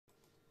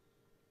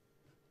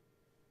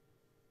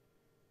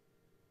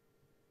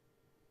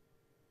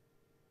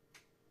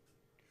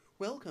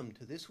Welcome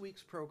to this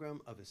week's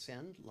program of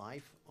Aascend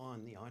Life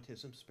on the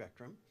Autism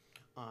Spectrum.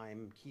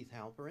 I'm Keith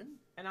Halperin.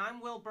 And I'm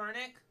Will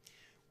Burnick.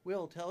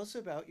 Will, tell us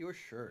about your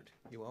shirt.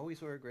 You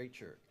always wear a great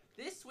shirt.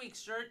 This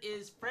week's shirt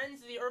is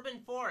Friends of the Urban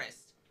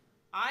Forest.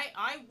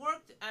 I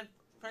worked at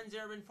Friends of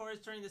the Urban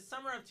Forest during the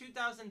summer of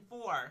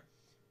 2004.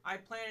 I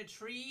planted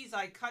trees,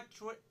 I cut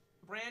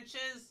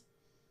branches,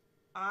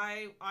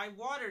 I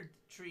watered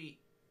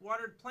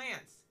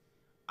plants.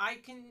 I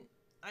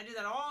did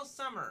that all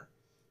summer.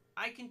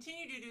 I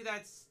continue to do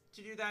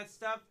that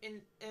stuff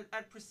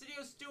at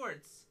Presidio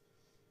Stewart's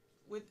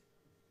with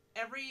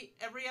every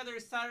other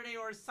Saturday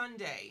or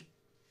Sunday.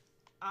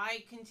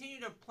 I continue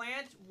to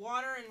plant,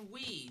 water, and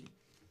weed.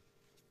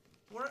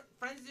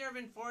 Friends of the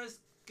Urban Forest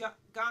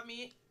got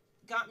me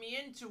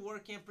into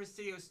working at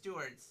Presidio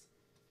Stewart's.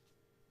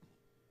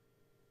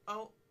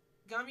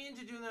 Got me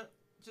into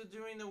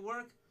doing the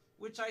work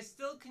which I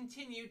still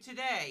continue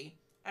today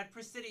at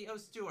Presidio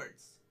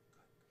Stewart's.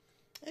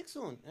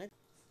 Excellent.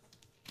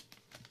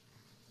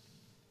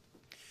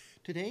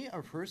 Today,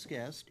 our first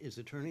guest is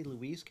attorney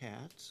Louis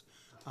Katz,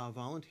 a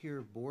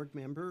volunteer board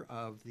member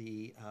of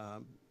the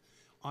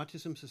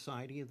Autism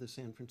Society of the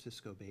San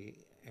Francisco Bay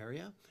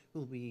Area, who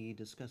will be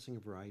discussing a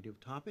variety of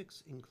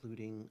topics,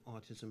 including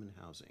autism and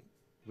housing.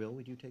 Will,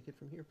 would you take it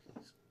from here,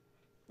 please?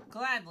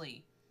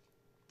 Gladly.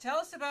 Tell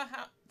us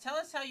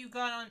how you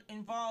got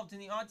involved in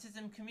the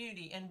autism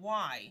community and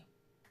why.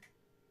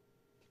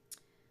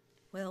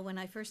 Well, when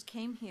I first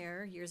came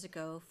here years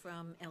ago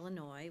from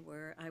Illinois,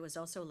 where I was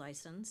also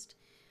licensed,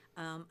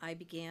 I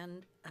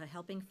began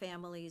helping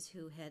families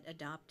who had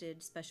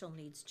adopted special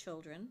needs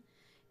children,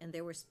 and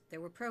there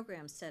were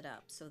programs set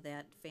up so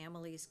that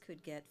families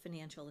could get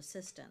financial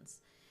assistance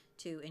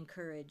to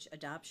encourage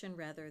adoption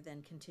rather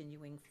than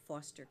continuing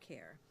foster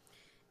care.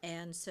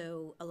 And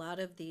so a lot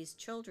of these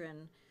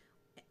children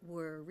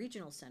were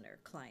regional center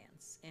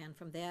clients, and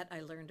from that I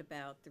learned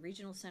about the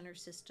regional center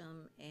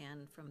system,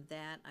 and from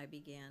that I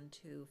began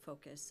to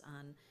focus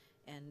on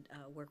and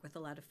work with a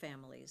lot of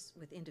families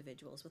with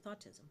individuals with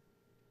autism.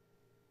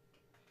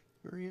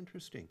 Very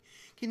interesting.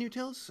 Can you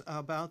tell us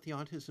about the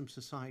Autism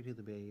Society of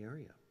the Bay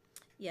Area?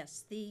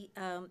 Yes,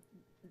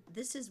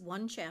 this is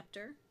one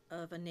chapter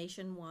of a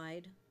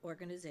nationwide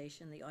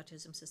organization, the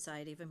Autism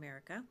Society of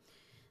America.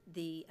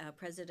 The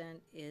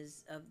president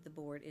of the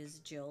board is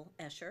Jill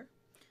Escher,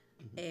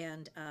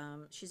 and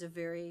she's a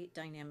very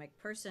dynamic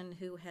person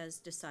who has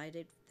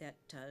decided that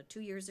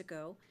 2 years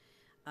ago,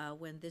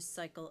 when this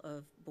cycle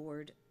of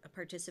board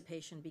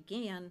participation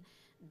began,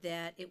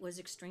 that it was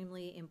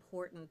extremely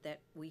important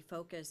that we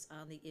focus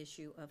on the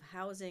issue of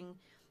housing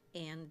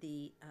and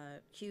the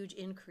huge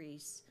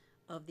increase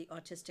of the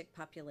autistic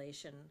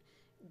population,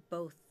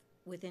 both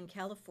within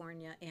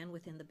California and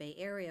within the Bay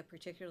Area,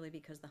 particularly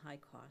because of the high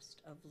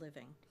cost of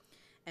living.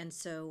 And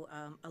so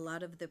a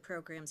lot of the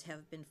programs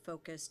have been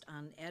focused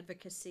on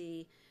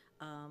advocacy,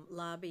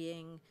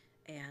 lobbying,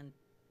 and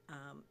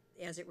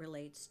as it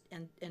relates,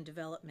 and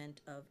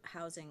development of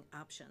housing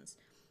options.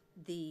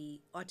 The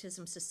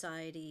Autism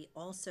Society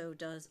also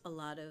does a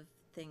lot of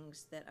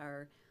things that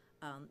are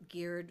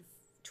geared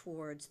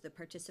towards the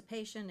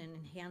participation and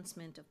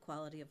enhancement of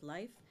quality of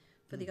life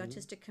for the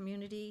autistic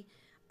community.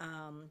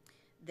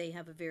 They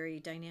have a very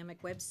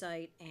dynamic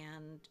website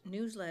and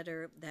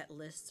newsletter that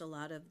lists a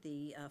lot of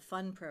the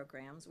fun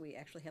programs. We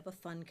actually have a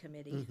fun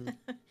committee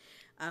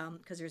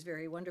because there's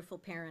very wonderful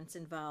parents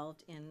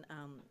involved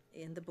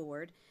in the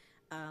board.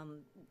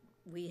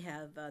 We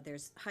have,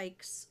 there's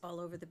hikes all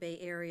over the Bay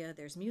Area,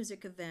 there's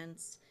music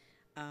events,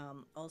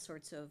 all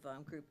sorts of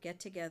group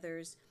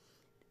get-togethers.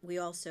 We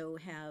also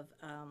have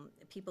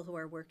people who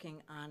are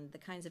working on the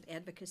kinds of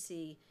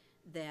advocacy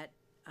that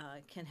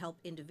can help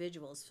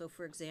individuals. So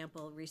for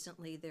example,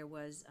 recently there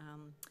was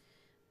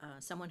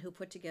someone who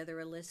put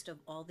together a list of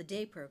all the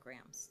day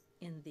programs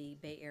in the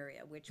Bay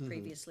Area, which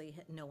previously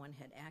no one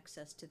had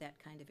access to that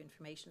kind of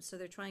information. So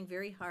they're trying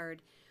very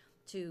hard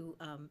to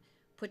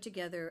put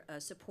together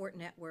a support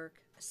network,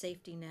 a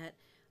safety net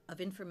of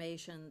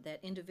information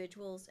that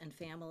individuals and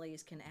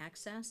families can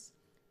access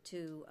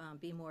to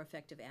be more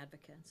effective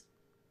advocates.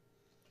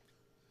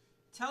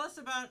 Tell us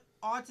about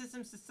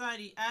Autism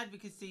Society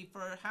advocacy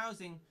for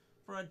housing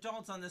for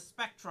adults on the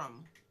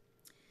spectrum.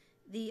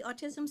 The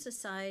Autism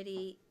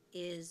Society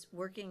is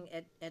working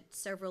at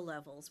several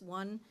levels.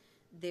 One,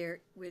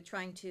 we're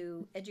trying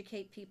to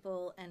educate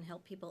people and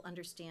help people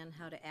understand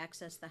how to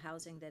access the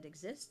housing that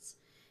exists,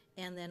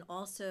 and then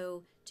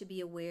also to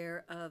be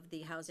aware of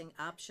the housing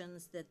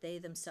options that they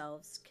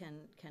themselves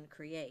can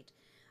create.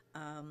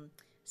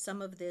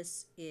 Some of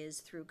this is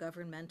through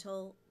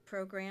governmental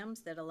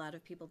programs that a lot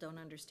of people don't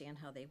understand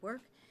how they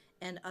work,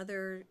 and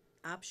other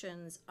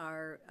options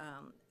are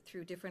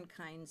through different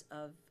kinds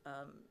of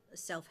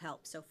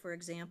self-help. So for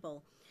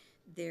example,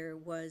 there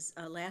was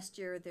last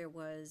year there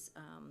was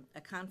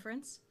a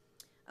conference,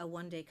 a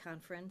one-day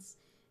conference,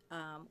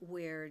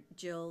 where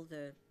Jill,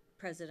 the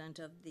president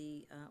of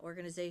the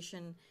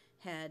organization,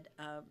 had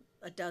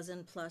a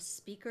dozen plus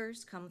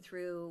speakers come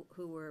through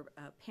who were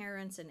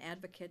parents and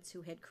advocates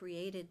who had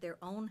created their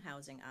own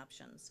housing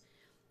options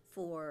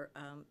for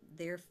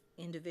their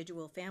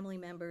individual family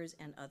members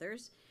and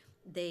others.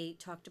 They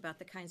talked about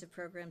the kinds of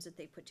programs that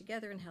they put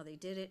together and how they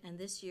did it. And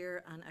this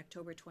year, on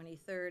October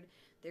 23rd,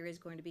 there is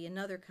going to be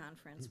another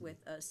conference with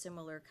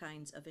similar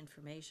kinds of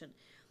information.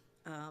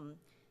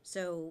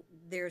 So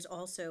there's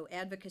also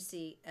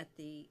advocacy at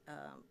the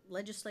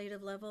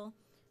legislative level,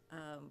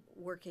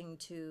 working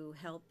to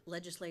help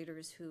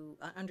legislators who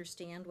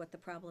understand what the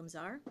problems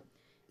are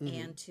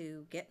and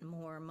to get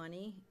more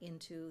money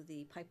into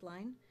the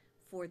pipeline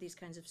for these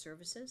kinds of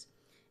services.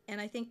 And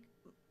I think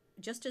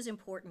just as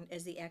important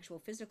as the actual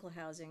physical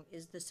housing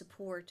is the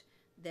support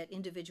that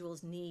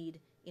individuals need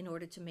in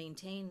order to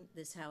maintain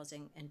this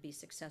housing and be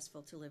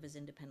successful to live as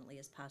independently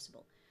as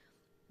possible.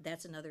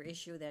 That's another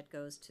issue that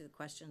goes to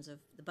questions of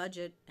the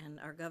budget and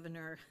our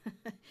governor.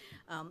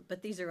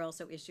 But these are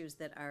also issues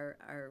that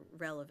are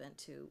relevant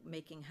to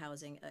making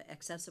housing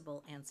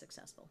accessible and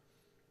successful.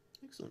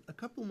 Excellent. A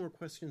couple more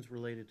questions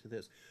related to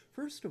this.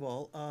 First of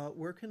all,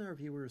 where can our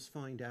viewers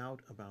find out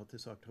about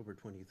this October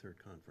 23rd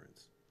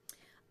conference?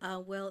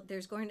 Well,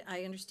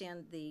 I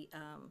understand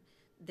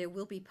there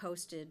will be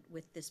posted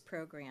with this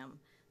program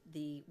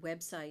the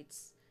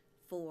websites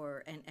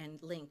for and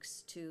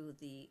links to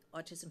the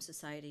Autism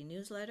Society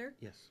newsletter.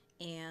 Yes.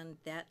 And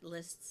that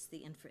lists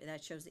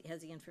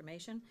has the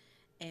information,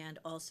 and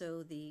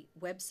also the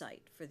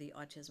website for the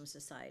Autism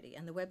Society.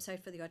 And the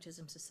website for the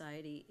Autism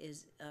Society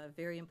is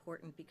very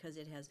important because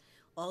it has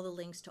all the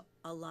links to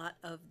a lot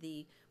of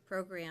the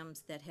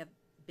programs that have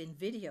been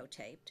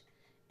videotaped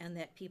and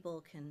that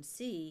people can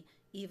see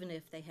even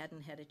if they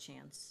hadn't had a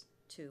chance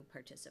to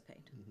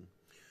participate.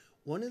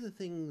 One of the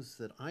things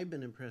that I've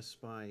been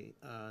impressed by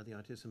the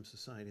Autism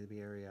Society of the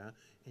Bay Area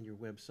and your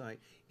website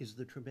is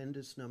the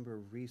tremendous number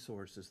of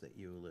resources that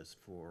you list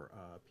for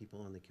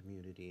people in the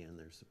community and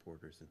their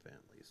supporters and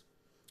families.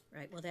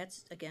 Right. Well,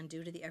 that's, again,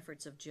 due to the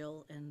efforts of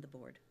Jill and the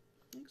board.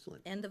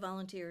 Excellent. And the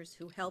volunteers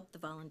who help the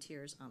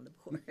volunteers on the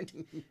board.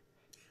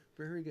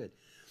 Very good.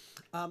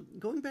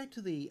 Going back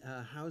to the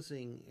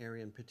housing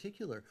area in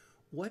particular,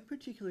 what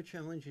particular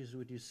challenges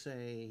would you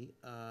say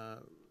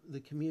the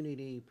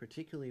community,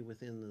 particularly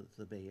within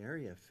the Bay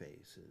Area,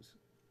 faces?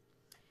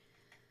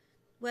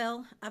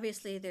 Well,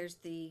 obviously there's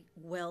the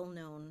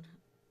well-known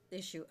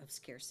issue of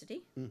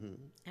scarcity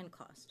and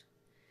cost.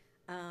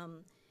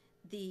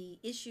 The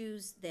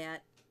issues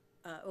that,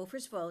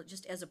 first of all,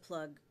 just as a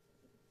plug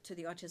to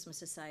the Autism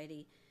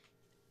Society,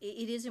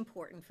 it is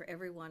important for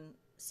everyone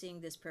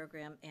seeing this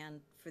program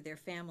and for their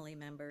family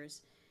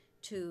members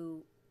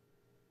to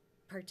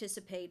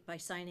participate by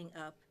signing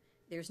up.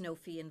 There's no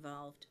fee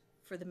involved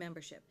for the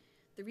membership.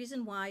 The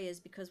reason why is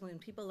because when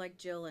people like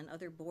Jill and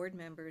other board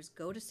members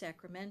go to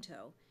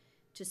Sacramento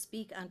to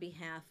speak on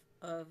behalf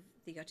of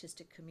the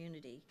autistic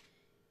community,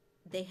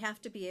 they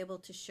have to be able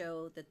to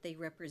show that they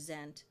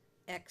represent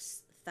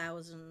X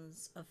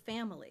thousands of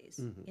families,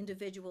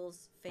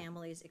 individuals,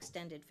 families,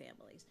 extended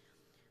families.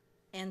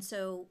 And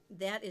so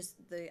that is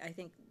I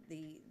think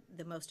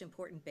the most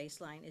important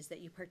baseline is that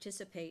you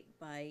participate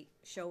by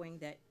showing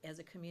that as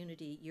a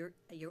community you're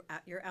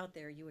out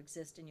there, you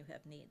exist, and you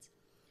have needs.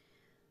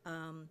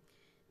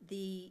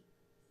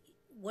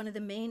 One of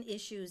the main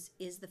issues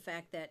is the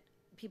fact that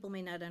people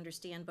may not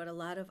understand, but a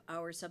lot of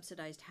our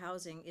subsidized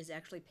housing is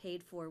actually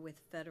paid for with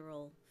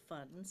federal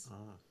funds.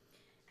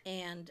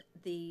 And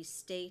the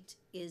state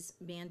is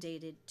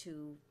mandated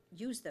to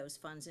use those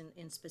funds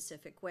in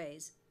specific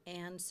ways.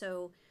 And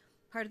so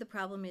part of the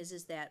problem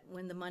is that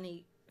when the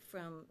money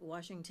from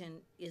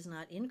Washington is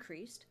not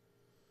increased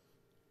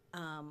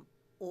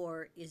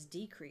or is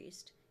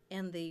decreased,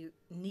 and the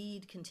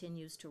need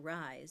continues to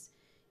rise,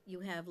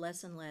 you have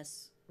less and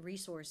less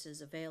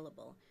resources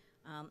available.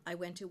 I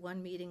went to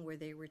one meeting where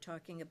they were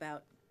talking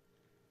about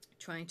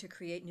trying to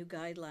create new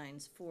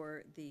guidelines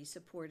for the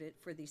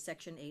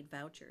Section 8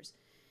 vouchers.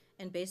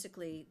 And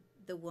basically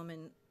the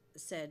woman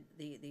said,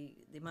 the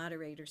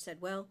moderator said,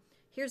 well,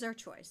 here's our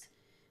choice.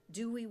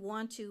 Do we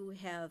want to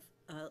have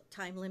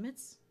time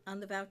limits on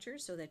the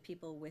vouchers so that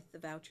people with the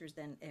vouchers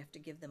then have to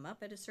give them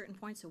up at a certain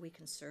point so we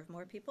can serve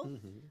more people?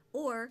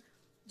 Or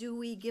do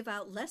we give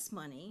out less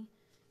money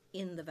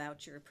in the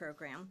voucher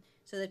program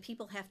so that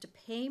people have to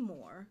pay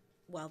more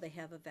while they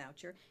have a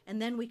voucher,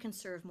 and then we can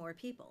serve more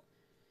people?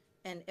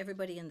 And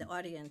everybody in the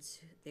audience,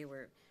 they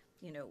were,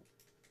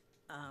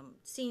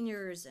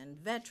 seniors and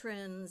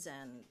veterans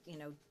and,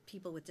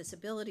 people with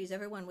disabilities,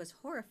 everyone was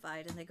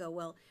horrified, and they go,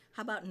 well,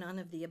 how about none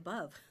of the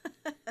above?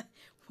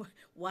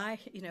 Why,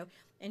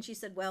 And she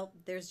said, well,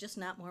 there's just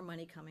not more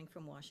money coming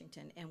from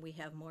Washington, and we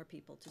have more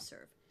people to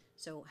serve.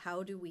 So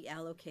how do we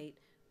allocate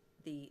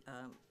the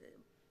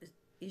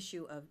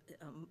issue of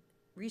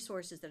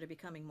resources that are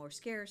becoming more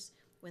scarce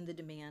when the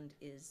demand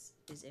is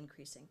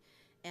increasing?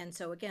 And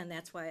so again,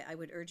 that's why I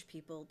would urge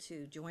people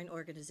to join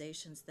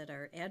organizations that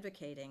are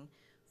advocating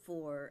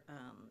for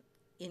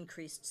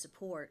increased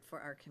support for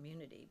our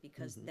community,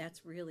 because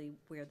that's really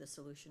where the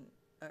solution,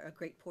 a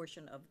great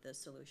portion of the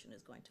solution,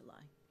 is going to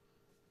lie.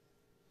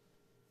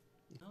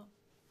 Oh.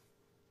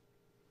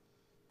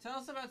 Tell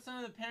us about some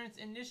of the parents'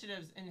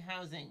 initiatives in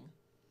housing.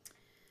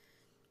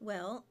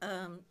 Well,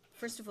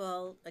 first of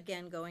all,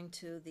 again, going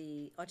to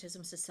the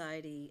Autism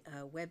Society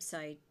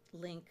website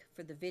link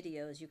for the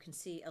videos, you can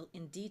see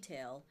in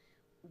detail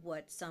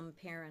what some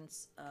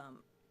parents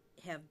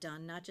have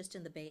done, not just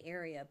in the Bay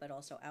Area, but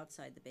also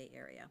outside the Bay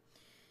Area.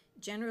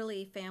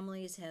 Generally,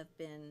 families have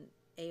been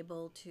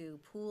able to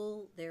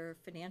pool their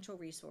financial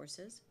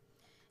resources,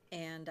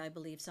 and I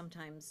believe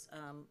sometimes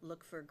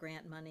look for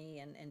grant money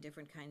and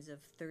different kinds of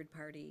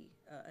third-party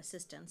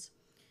assistance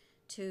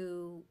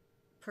to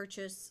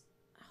purchase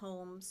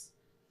homes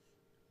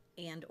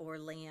and or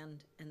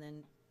land, and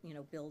then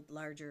build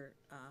larger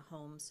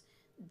homes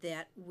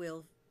that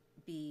will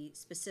be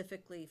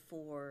specifically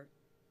for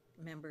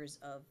members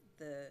of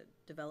the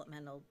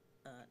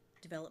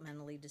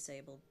developmentally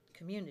disabled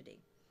community.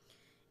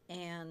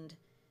 And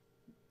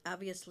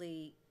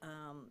obviously,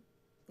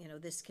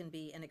 this can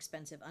be an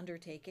expensive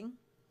undertaking,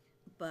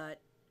 but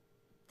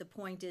the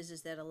point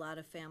is that a lot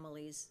of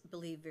families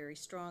believe very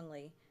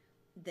strongly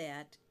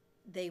that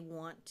they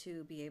want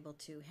to be able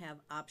to have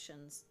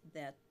options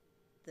that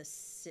the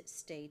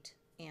state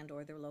and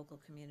or their local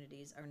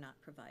communities are not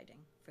providing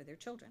for their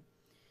children.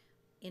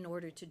 In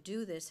order to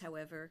do this,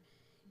 however,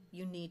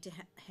 you need to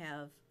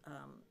have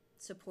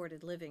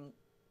supported living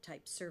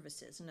type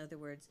services. In other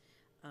words,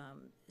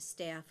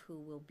 staff who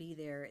will be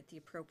there at the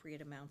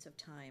appropriate amounts of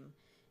time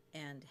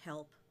and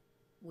help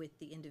with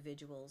the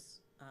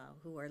individuals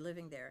who are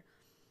living there.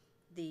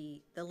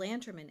 The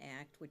Lanterman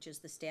Act, which is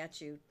the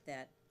statute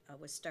that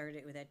was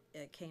started,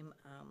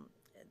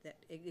 that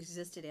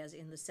existed as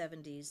in the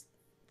 70s,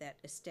 that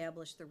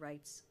established the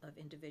rights of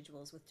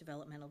individuals with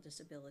developmental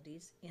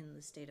disabilities in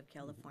the state of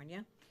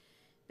California,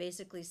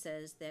 basically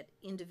says that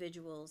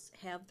individuals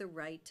have the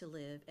right to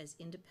live as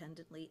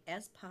independently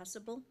as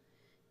possible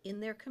in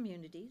their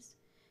communities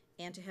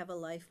and to have a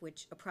life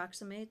which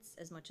approximates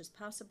as much as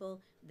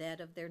possible that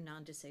of their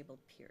non-disabled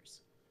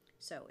peers.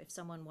 So if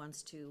someone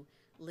wants to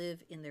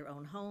live in their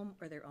own home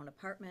or their own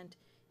apartment,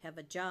 have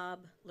a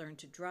job, learn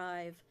to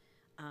drive,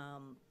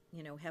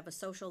 have a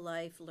social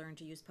life, learn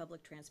to use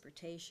public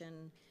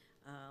transportation,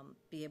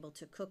 be able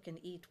to cook and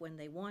eat when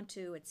they want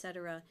to,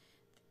 etc.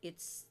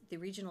 The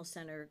regional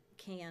center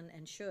can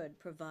and should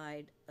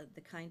provide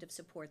the kind of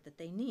support that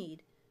they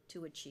need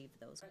to achieve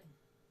those.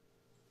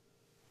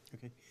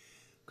 Okay.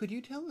 Could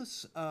you tell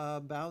us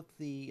about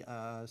the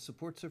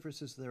support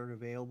services that are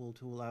available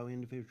to allow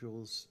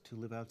individuals to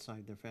live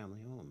outside their family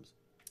homes?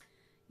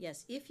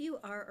 Yes, if you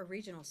are a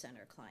regional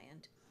center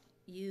client,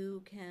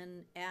 you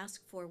can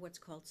ask for what's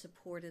called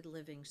supported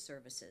living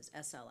services,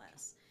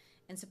 SLS.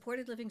 And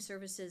supported living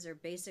services are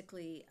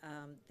basically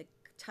the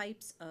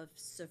types of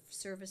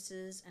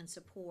services and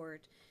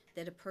support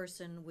that a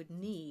person would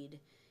need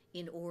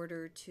in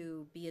order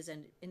to be as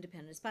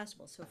independent as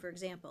possible. So, for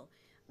example,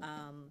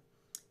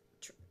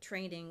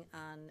 training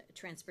on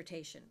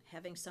transportation,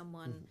 having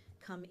someone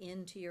come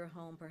into your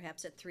home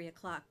perhaps at 3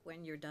 o'clock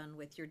when you're done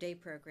with your day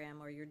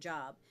program or your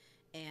job,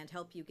 and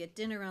help you get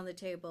dinner on the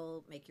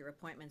table, make your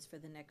appointments for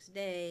the next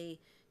day,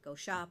 go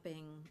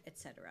shopping,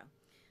 etc.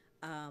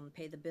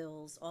 Pay the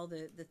bills, all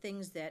the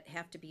things that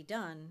have to be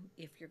done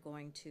if you're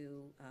going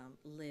to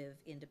live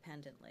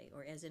independently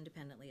or as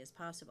independently as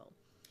possible.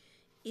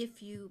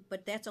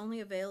 But that's only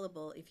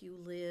available if you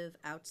live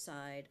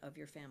outside of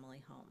your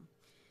family home.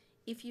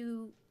 If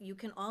you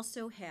can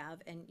also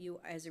have, and you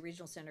as a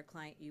regional center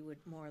client, you would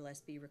more or less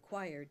be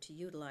required to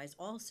utilize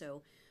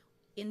also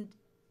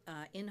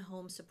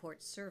in-home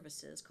support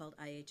services called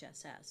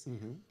IHSS.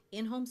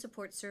 In-home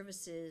support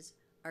services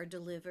are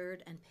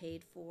delivered and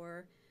paid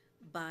for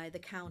by the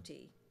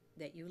county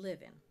that you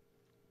live in.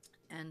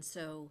 And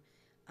so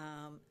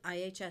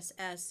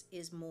IHSS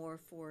is more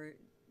for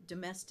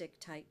domestic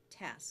type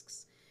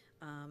tasks,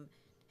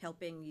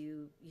 helping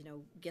you,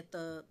 get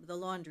the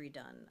laundry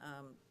done,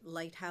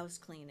 light house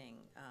cleaning,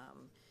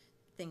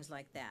 things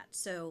like that.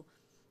 So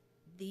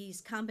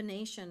these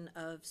combination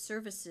of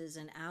services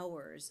and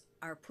hours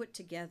are put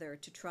together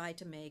to try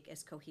to make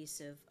as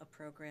cohesive a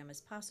program as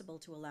possible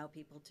to allow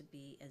people to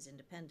be as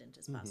independent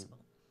as possible.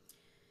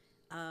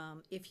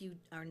 If you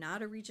are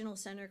not a regional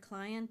center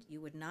client,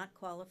 you would not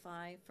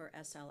qualify for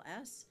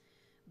SLS,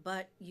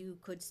 but you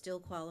could still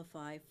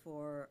qualify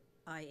for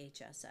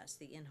IHSS,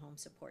 the in-home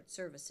support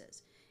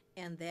services.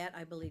 And that,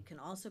 I believe, can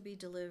also be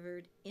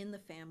delivered in the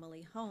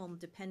family home,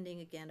 depending,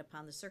 again,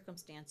 upon the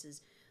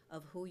circumstances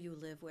of who you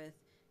live with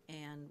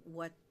and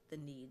what the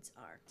needs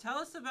are. Tell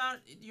us about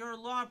your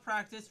law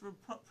practice for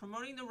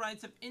promoting the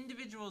rights of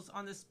individuals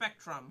on the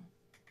spectrum.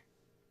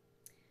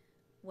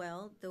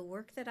 Well, the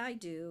work that I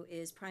do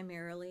is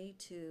primarily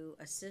to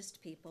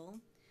assist people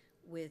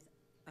with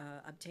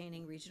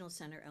obtaining regional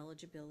center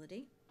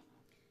eligibility.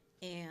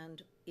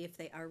 And if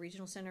they are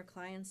regional center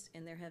clients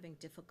and they're having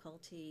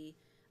difficulty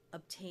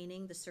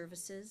obtaining the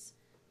services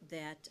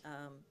that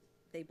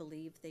they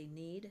believe they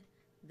need,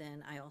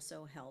 then I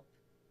also help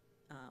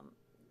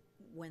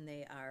when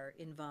they are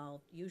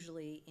involved,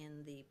 usually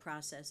in the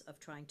process of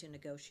trying to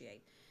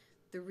negotiate.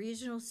 The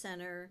regional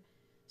center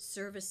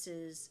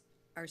services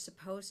are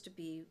supposed to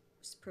be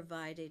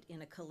provided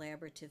in a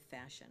collaborative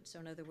fashion. So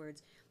in other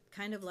words,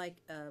 kind of like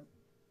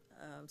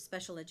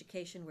special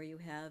education where you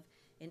have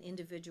an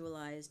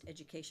individualized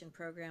education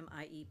program,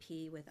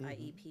 IEP, with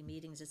IEP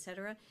meetings,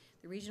 etc.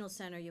 The regional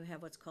center, you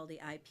have what's called the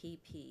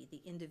IPP,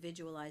 the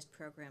Individualized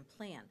Program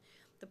Plan.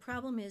 The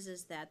problem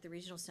is that the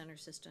regional center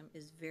system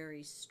is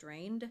very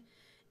strained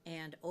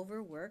and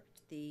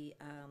overworked. The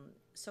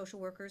social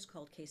workers,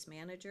 called case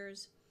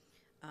managers,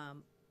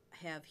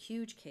 have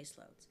huge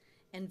caseloads,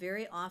 and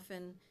very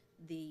often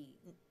the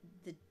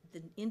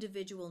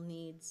individual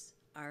needs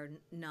are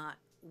not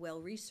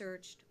well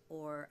researched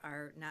or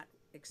are not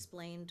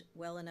explained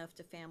well enough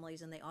to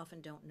families, and they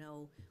often don't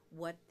know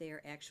what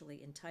they're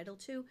actually entitled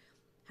to,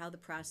 how the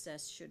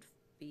process should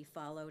be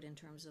followed in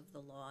terms of the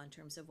law, in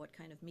terms of what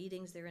kind of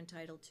meetings they're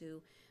entitled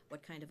to,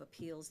 what kind of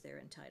appeals they're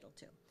entitled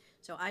to.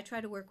 So I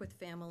try to work with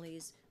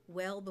families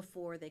well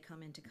before they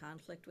come into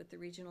conflict with the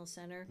regional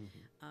center,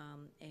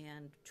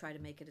 and try to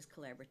make it as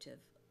collaborative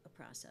a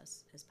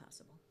process as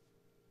possible.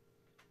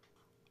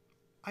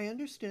 I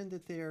understand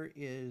that there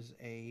is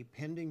a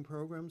pending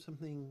program,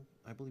 something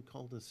I believe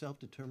called the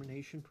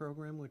Self-Determination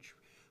Program, which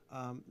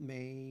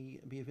may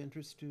be of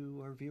interest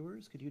to our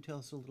viewers. Could you tell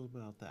us a little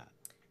bit about that?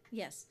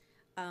 Yes.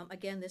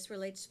 Again, this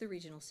relates to the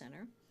regional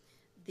center.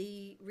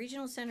 The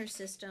regional center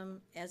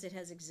system, as it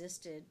has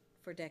existed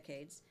for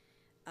decades,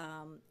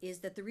 is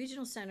that the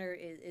regional center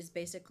is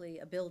basically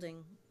a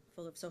building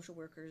full of social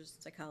workers,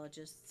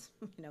 psychologists,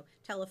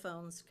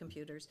 telephones,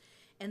 computers,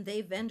 and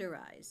they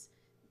vendorize.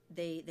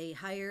 They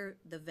hire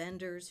the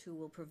vendors who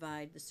will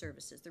provide the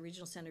services. The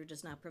regional center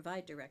does not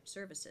provide direct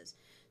services.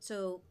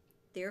 So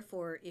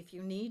therefore, if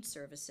you need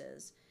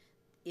services,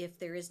 if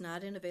there is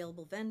not an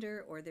available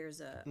vendor or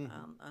there's a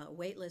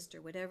wait list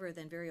or whatever,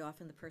 then very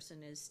often the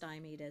person is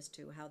stymied as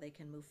to how they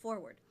can move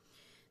forward.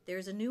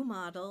 There's a new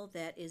model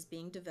that is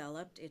being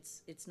developed.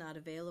 It's not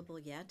available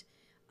yet,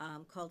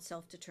 called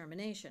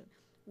self-determination,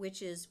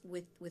 which is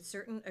with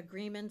certain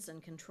agreements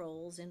and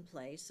controls in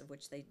place, of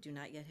which they do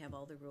not yet have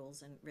all the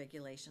rules and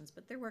regulations,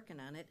 but they're working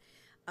on it.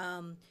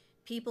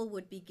 People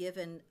would be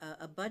given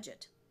a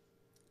budget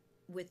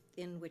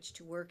within which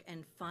to work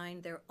and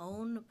find their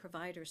own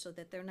provider so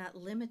that they're not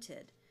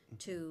limited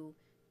to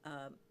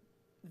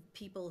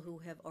people who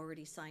have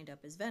already signed up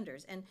as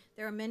vendors. And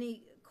there are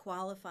many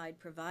qualified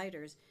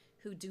providers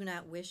who do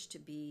not wish to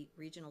be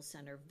regional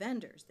center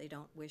vendors. They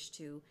don't wish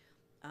to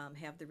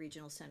have the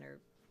regional center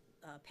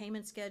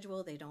payment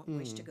schedule. They don't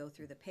wish to go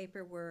through the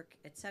paperwork,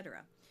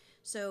 etc.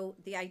 So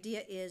the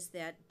idea is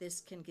that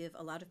this can give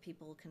a lot of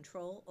people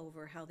control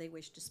over how they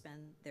wish to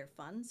spend their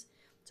funds.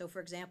 So for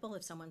example,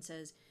 if someone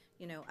says,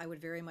 I would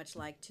very much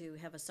like to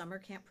have a summer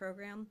camp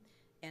program,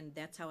 and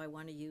that's how I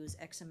want to use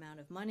X amount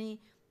of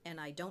money, and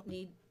I don't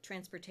need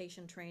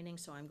transportation training,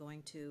 so I'm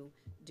going to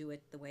do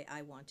it the way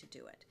I want to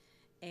do it.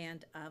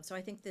 And so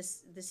I think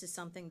this is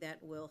something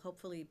that will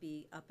hopefully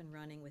be up and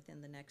running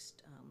within the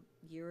next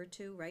year or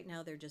two. Right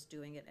now, they're just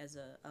doing it as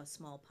a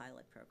small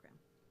pilot program.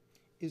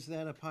 Is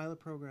that a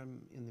pilot program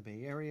in the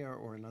Bay Area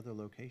or in other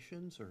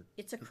locations? Or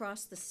it's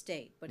across the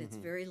state, but it's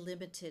very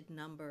limited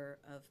number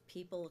of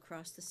people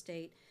across the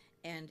state,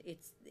 and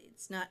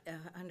it's not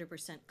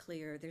 100%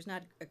 clear. There's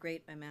not a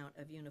great amount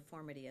of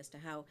uniformity as to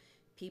how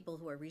people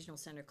who are regional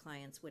center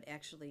clients would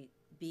actually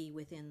be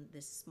within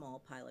this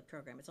small pilot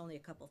program. It's only a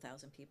couple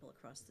thousand people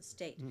across the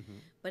state.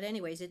 But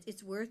anyways,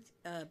 it's worth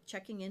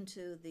checking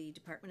into the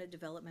Department of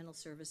Developmental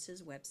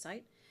Services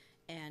website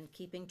and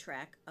keeping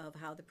track of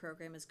how the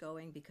program is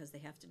going, because they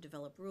have to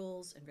develop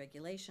rules and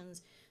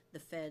regulations. The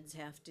feds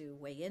have to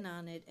weigh in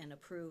on it and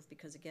approve,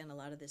 because again, a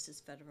lot of this is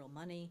federal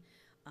money.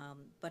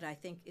 But I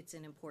think it's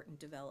an important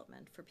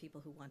development for people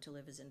who want to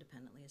live as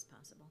independently as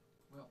possible.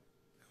 Well,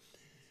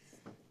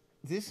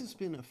 this has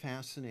been a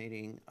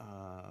fascinating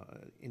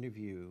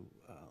interview,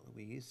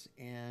 Louise,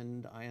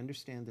 and I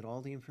understand that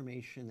all the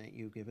information that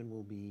you've given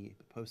will be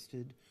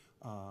posted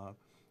on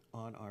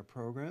our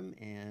program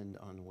and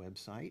on the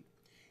website.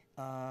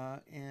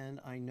 And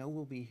I know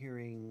we'll be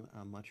hearing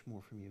much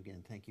more from you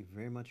again. Thank you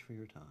very much for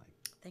your time.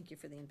 Thank you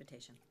for the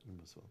invitation. You're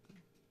most welcome.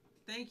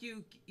 Thank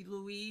you,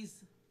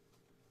 Louise.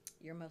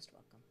 You're most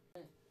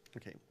welcome.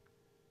 Okay.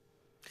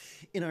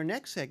 In our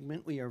next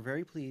segment, we are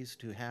very pleased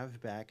to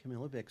have back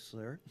Camilla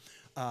Bixler,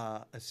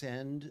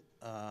 Aascend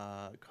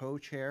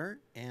co-chair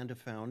and a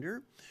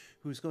founder,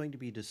 who's going to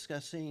be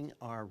discussing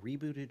our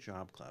rebooted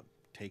Job Club.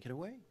 Take it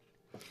away.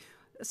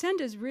 Aascend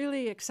is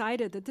really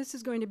excited that this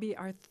is going to be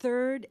our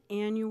third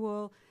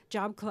annual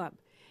Job Club.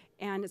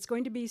 And it's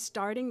going to be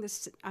starting,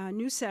 this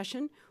new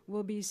session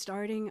will be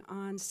starting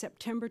on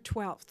September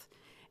 12th.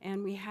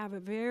 And we have a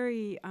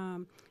very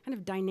kind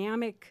of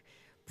dynamic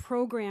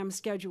program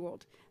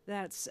scheduled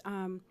that's,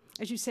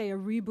 as you say, a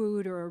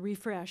reboot or a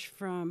refresh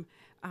from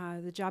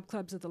the job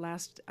clubs of the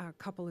last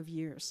couple of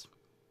years.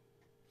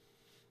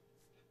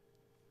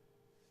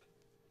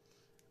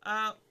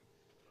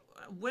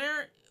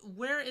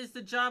 Where is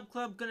the Job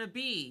Club going to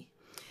be?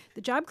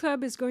 The Job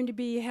Club is going to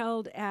be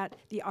held at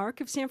the Arc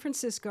of San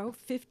Francisco,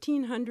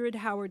 1500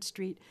 Howard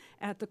Street,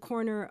 at the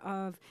corner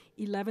of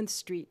 11th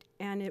Street,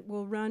 and it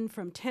will run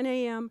from 10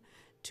 a.m.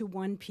 to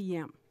 1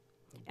 p.m.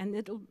 And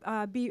it'll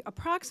be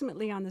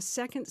approximately on the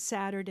second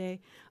Saturday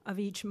of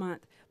each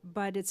month.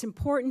 But it's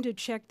important to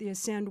check the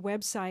Aascend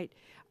website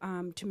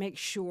to make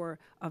sure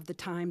of the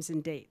times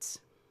and dates.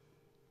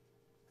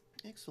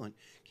 Excellent.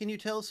 Can you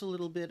tell us a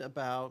little bit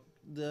about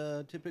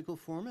the typical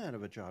format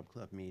of a job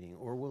club meeting,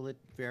 or will it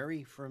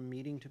vary from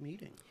meeting to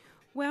meeting?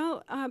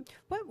 Well,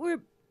 what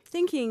we're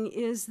thinking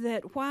is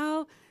that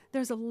while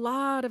there's a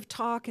lot of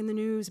talk in the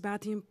news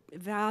about the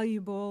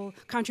valuable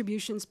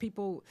contributions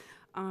people,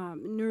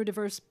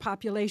 neurodiverse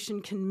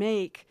population can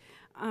make,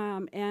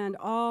 and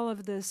all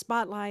of the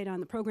spotlight on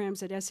the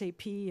programs at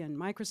SAP and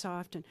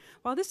Microsoft, and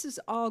while this is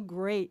all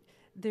great,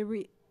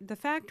 the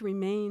fact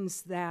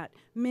remains that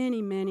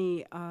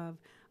many of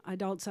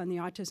adults on the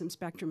autism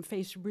spectrum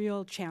face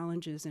real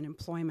challenges in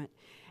employment.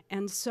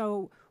 And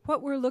so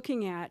what we're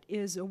looking at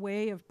is a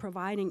way of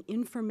providing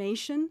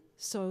information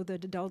so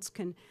that adults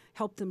can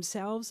help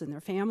themselves and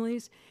their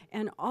families,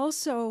 and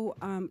also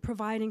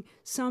providing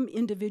some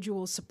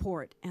individual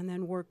support and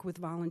then work with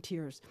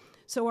volunteers.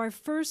 So our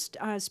first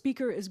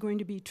speaker is going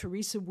to be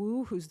Teresa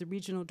Wu, who's the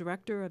Regional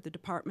Director of the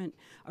Department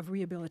of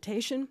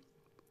Rehabilitation.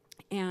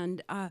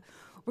 And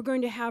we're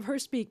going to have her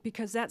speak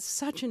because that's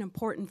such an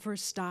important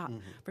first stop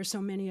for so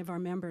many of our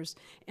members.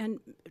 And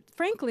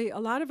frankly, a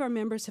lot of our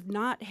members have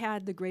not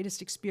had the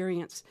greatest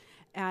experience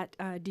at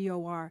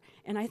DOR.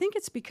 And I think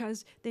it's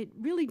because they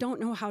really don't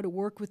know how to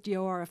work with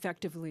DOR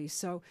effectively.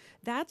 So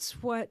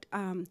that's what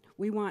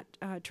we want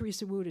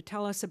Teresa Wu to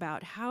tell us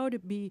about, how to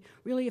be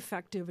really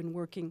effective in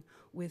working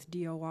with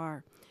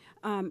DOR.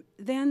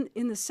 Then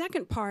in the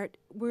second part,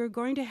 we're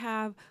going to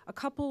have a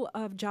couple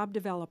of job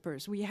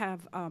developers. We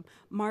have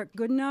Mark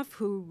Goodenough,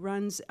 who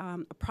runs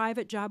a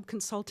private job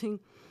consulting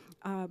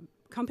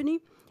company.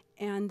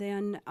 And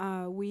then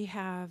we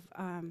have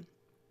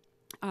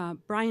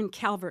Brian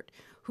Calvert,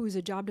 who's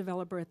a job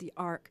developer at the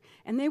ARC.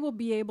 And they will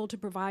be able to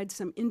provide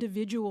some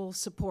individual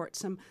support,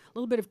 some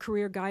little bit of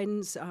career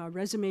guidance,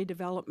 resume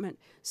development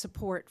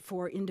support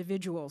for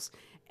individuals.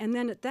 And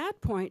then at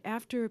that point,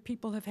 after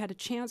people have had a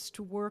chance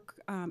to work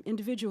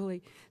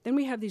individually, then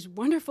we have these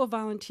wonderful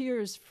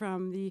volunteers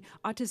from the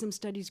Autism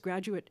Studies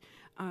graduate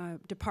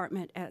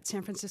department at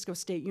San Francisco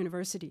State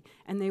University,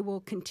 and they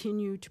will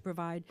continue to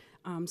provide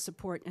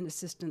support and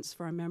assistance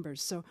for our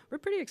members. So we're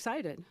pretty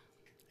excited.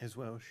 As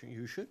well,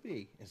 you should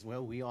be. As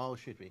well, we all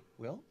should be.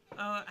 Will?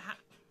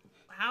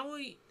 How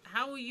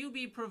will you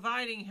be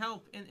providing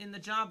help in the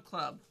job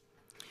club?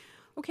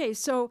 Okay,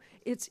 so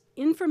it's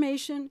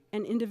information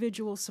and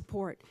individual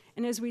support.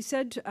 And as we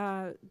said,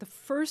 the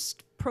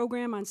first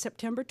program on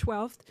September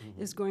 12th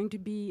is going to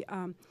be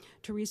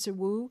Teresa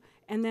Wu.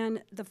 And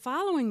then the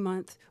following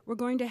month, we're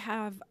going to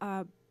have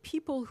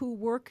people who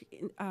work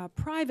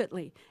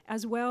privately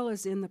as well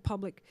as in the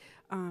public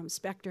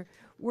sector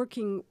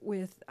working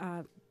with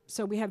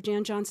so we have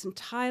Jan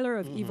Johnson-Tyler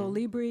of Evo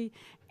Libre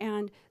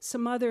and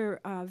some other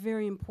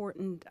very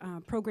important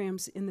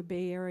programs in the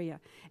Bay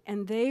Area.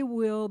 And they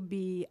will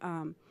be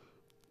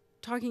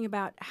talking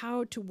about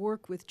how to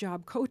work with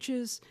job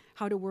coaches,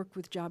 how to work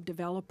with job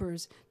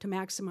developers to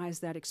maximize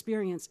that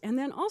experience, and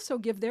then also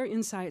give their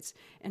insights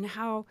and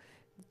how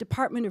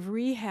Department of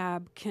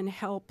Rehab can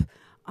help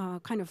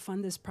kind of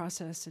fund this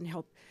process and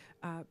help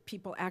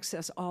people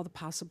access all the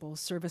possible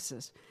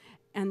services.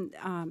 And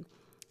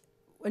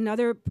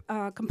another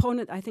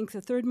component, I think the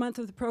third month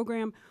of the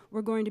program,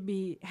 we're going to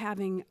be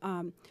having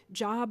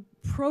job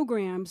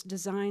programs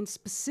designed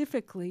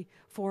specifically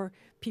for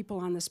people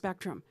on the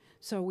spectrum.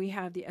 So we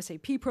have the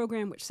SAP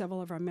program, which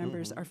several of our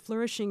members are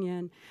flourishing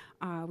in.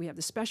 We have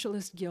the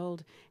Specialist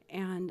Guild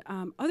and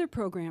other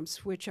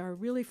programs which are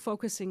really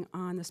focusing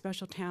on the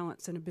special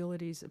talents and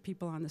abilities of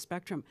people on the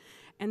spectrum.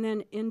 And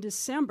then in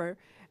December,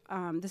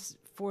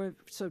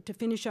 to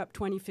finish up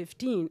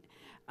 2015,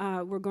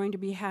 we're going to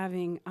be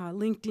having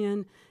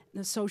LinkedIn,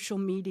 the social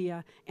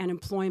media, and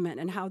employment,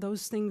 and how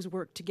those things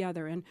work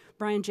together. And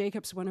Brian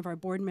Jacobs, one of our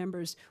board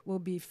members, will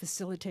be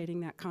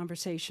facilitating that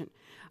conversation.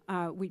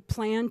 We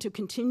plan to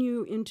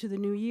continue into the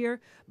new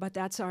year, but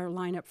that's our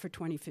lineup for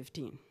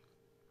 2015.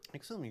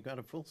 Excellent. You've got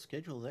a full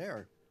schedule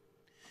there.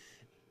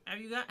 Have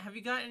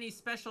you got any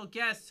special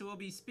guests who will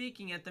be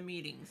speaking at the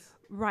meetings?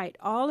 Right.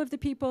 All of the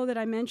people that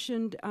I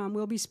mentioned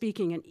will be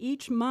speaking, and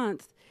each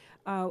month,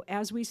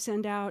 as we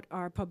send out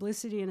our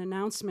publicity and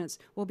announcements,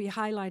 we'll be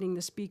highlighting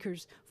the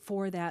speakers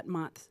for that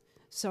month.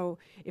 So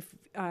if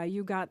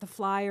you got the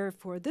flyer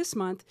for this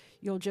month,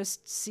 you'll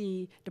just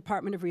see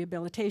Department of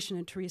Rehabilitation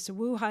and Teresa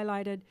Wu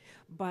highlighted,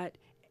 but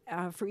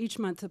for each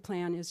month the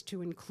plan is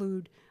to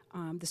include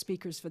the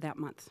speakers for that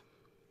month.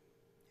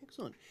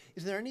 Excellent.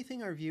 Is there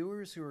anything our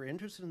viewers who are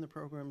interested in the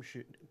program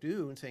should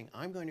do in saying,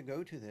 I'm going to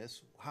go to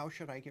this, how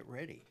should I get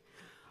ready?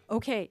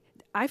 Okay,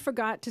 I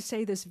forgot to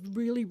say this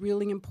really,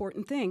 really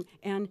important thing,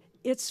 and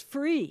it's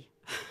free,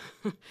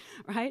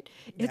 right?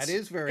 That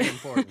is very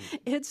important.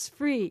 It's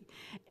free,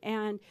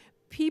 and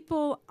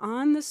people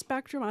on the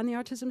spectrum, on the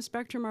autism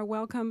spectrum, are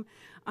welcome.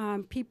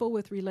 People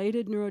with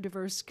related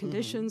neurodiverse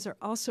conditions are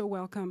also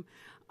welcome.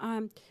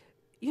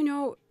 You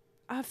know,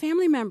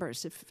 family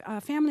members, if a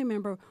family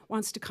member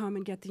wants to come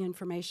and get the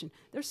information,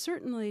 they're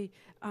certainly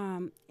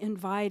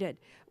invited.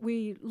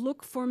 We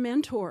look for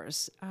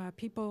mentors,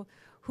 people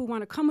who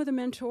want to come with a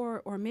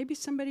mentor, or maybe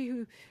somebody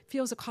who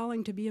feels a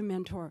calling to be a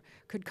mentor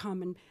could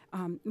come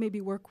and maybe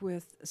work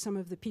with some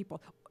of the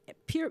people.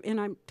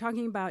 And I'm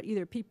talking about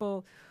either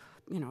people,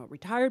 a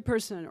retired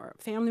person or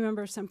a family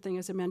member or something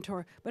as a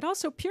mentor, but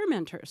also peer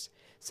mentors,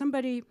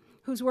 somebody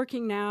who's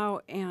working now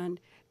and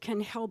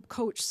can help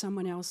coach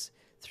someone else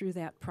through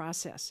that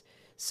process.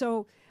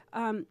 So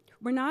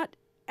we're not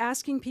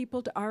asking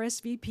people to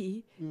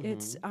RSVP.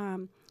 It's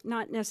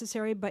not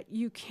necessary, but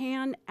you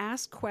can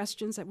ask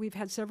questions. We've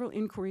had several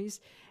inquiries,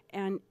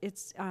 and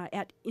it's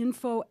at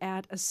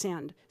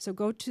info@Aascend. So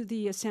go to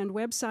the Aascend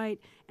website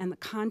and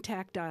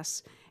contact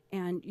us,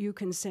 and you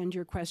can send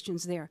your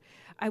questions there.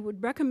 I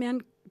would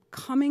recommend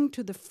coming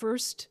to the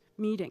first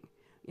meeting,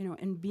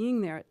 and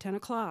being there at 10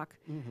 o'clock,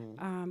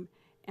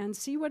 and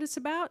see what it's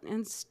about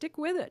and stick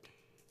with it.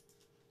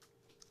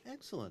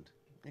 Excellent.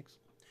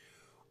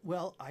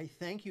 Well, I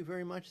thank you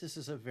very much. This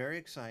is a very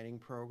exciting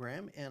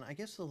program. And I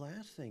guess the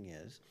last thing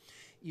is,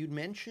 you'd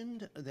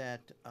mentioned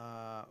that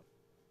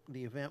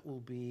the event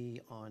will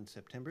be on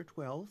September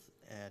 12th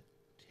at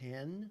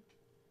 10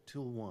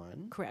 till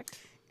 1. Correct.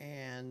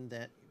 And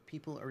that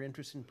people are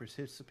interested in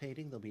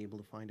participating. They'll be able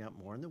to find out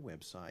more on the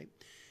website.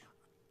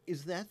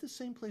 Is that the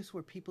same place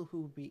where people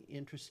who would be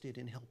interested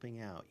in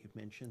helping out? You've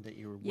mentioned that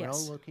you're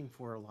looking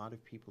for a lot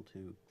of people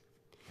to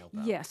help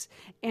out. Yes.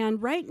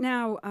 And right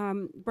now,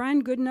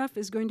 Brian Goodenough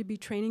is going to be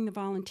training the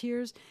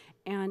volunteers.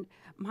 And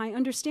my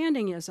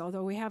understanding is,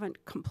 although we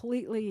haven't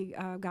completely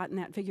gotten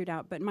that figured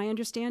out, but my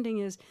understanding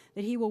is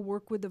that he will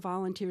work with the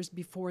volunteers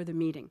before the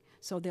meeting,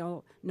 so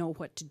they'll know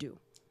what to do.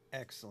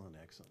 Excellent.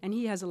 And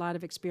he has a lot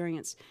of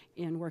experience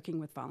in working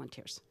with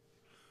volunteers.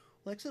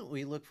 Well, excellent.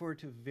 We look forward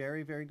to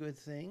very, very good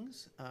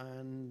things,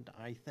 and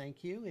I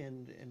thank you.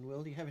 And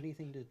Will, do you have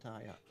anything to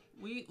tie up?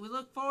 We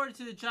look forward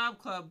to the job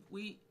club.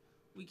 We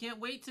can't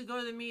wait to go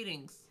to the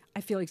meetings.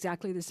 I feel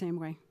exactly the same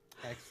way.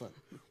 Excellent.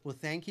 Well,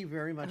 thank you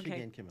very much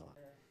again, Camilla.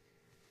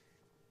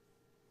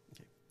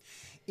 Okay.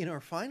 In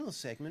our final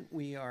segment,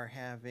 we are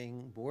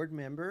having board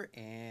member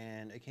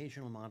and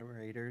occasional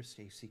moderator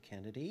Stacey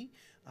Kennedy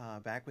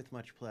back with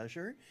much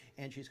pleasure,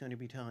 and she's going to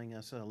be telling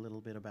us a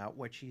little bit about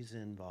what she's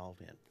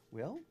involved in.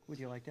 Will, would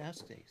you like to ask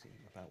Stacey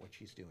about what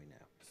she's doing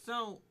now?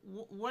 So,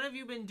 what have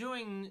you been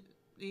doing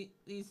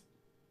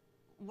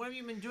What have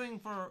you been doing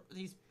for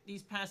these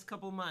past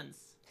couple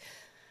months?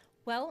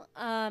 Well,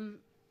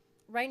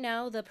 right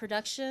now the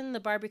production, the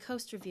Barbary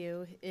Coast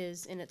Revue,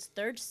 is in its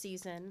 3rd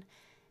season,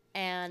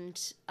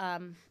 and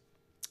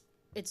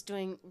it's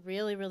doing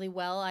really, really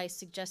well. I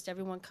suggest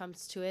everyone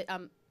comes to it.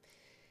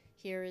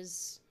 Here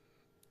is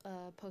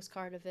a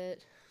postcard of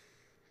it,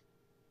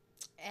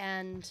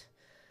 and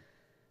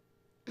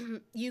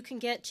you can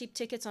get cheap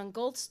tickets on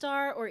Gold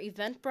Star or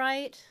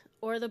Eventbrite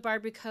or the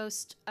Barbary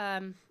Coast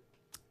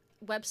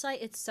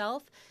website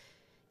itself.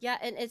 Yeah,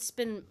 and it's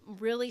been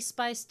really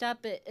spiced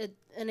up.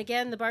 And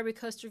again, the Barbary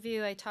Coast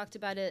Revue, I talked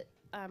about it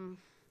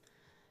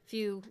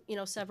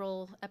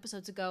several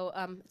episodes ago.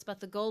 It's about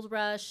the gold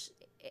rush,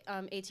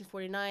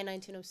 1849,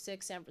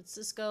 1906, San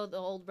Francisco, the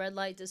old red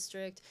light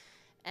district,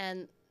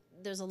 and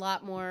there's a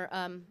lot more.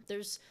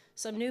 There's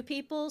some new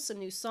people, some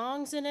new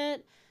songs in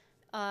it,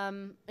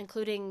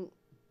 including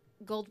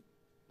Gold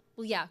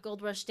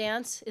Rush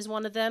Dance is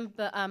one of them,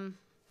 but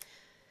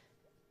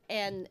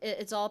and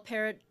it's all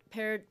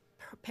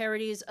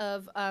parodies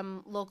of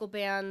local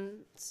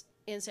bands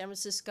in San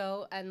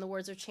Francisco, and the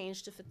words are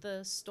changed to fit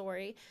the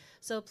story.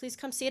 So please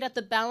come see it at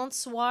the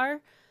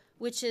Balancoire,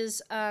 which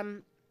is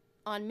on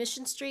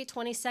Mission Street,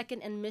 22nd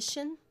and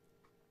Mission,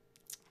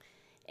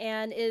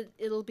 and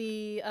it'll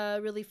be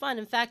really fun.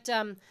 In fact,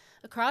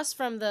 across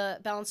from the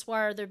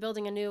Balancoire, they're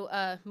building a new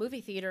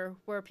movie theater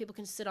where people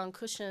can sit on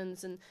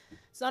cushions, and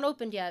it's not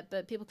opened yet,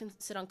 but people can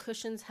sit on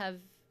cushions, have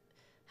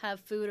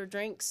food or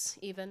drinks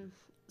even.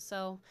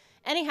 So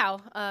anyhow,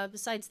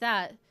 besides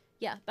that,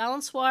 yeah,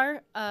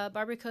 Balancoire,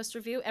 Barbary Coast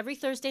Revue, every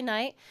Thursday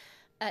night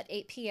at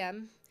 8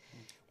 p.m.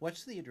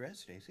 What's the address,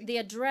 Stacey? The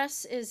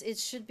address it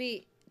should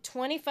be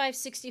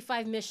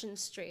 2565 Mission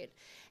Street.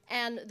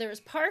 And there's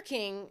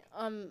parking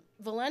on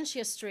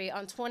Valencia Street,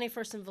 on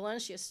 21st and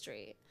Valencia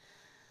Street.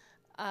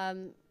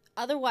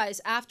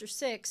 Otherwise, after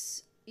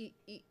 6,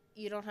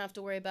 you don't have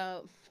to worry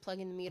about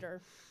plugging the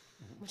meter,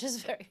 which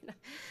is very nice.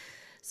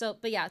 So,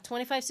 but yeah,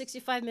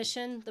 2565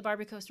 Mission, the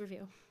Barbary Coast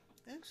Revue.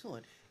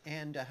 Excellent.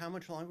 And how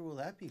much longer will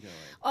that be going?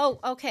 Oh,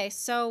 okay.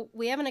 So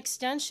we have an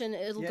extension.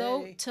 It'll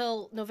go Yay.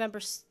 till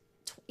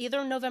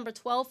either November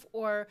 12th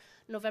or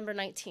November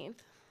 19th.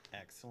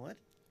 Excellent.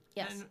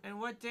 Yes. And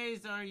what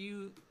days are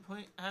you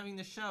having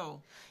the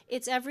show?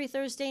 It's every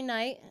Thursday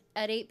night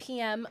at 8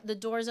 p.m. The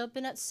doors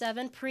open at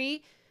 7.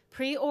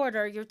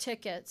 Pre-order your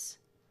tickets.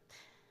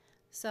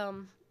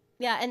 So,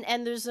 yeah,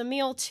 and there's a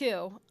meal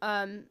too.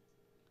 And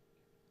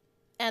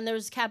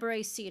there's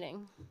cabaret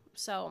seating.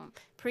 So,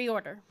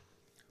 pre-order.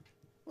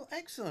 Well,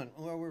 excellent.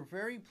 Well, we're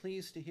very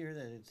pleased to hear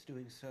that it's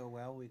doing so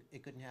well.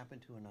 It couldn't happen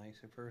to a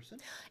nicer person.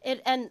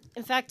 And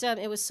in fact,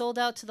 it was sold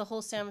out to the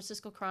whole San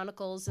Francisco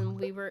Chronicles, and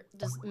we were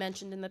just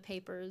mentioned in the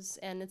papers.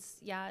 And it's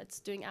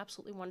doing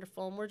absolutely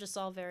wonderful, and we're just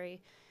all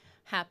very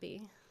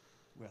happy.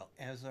 Well,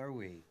 as are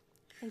we.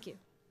 Thank you.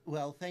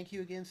 Well, thank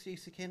you again,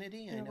 Stacey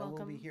Kennedy. I You're know we'll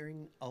welcome. be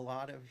hearing a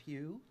lot of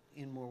you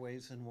in more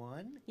ways than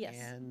one. Yes.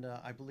 And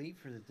I believe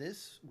for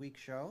this week's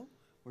show,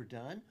 we're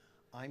done.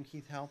 I'm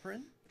Keith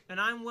Halperin. And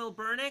I'm Will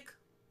Burnick.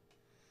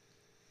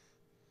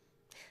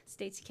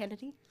 Stacey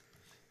Kennedy.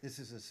 This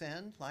is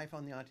Aascend, Life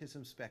on the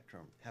Autism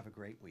Spectrum. Have a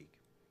great week.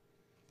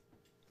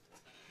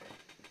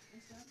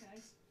 Nice job,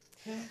 guys.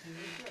 Yeah,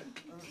 you did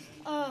good.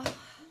 Oh,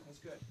 That's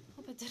good.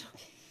 hope I did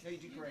okay. No, you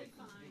did great.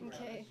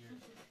 Okay.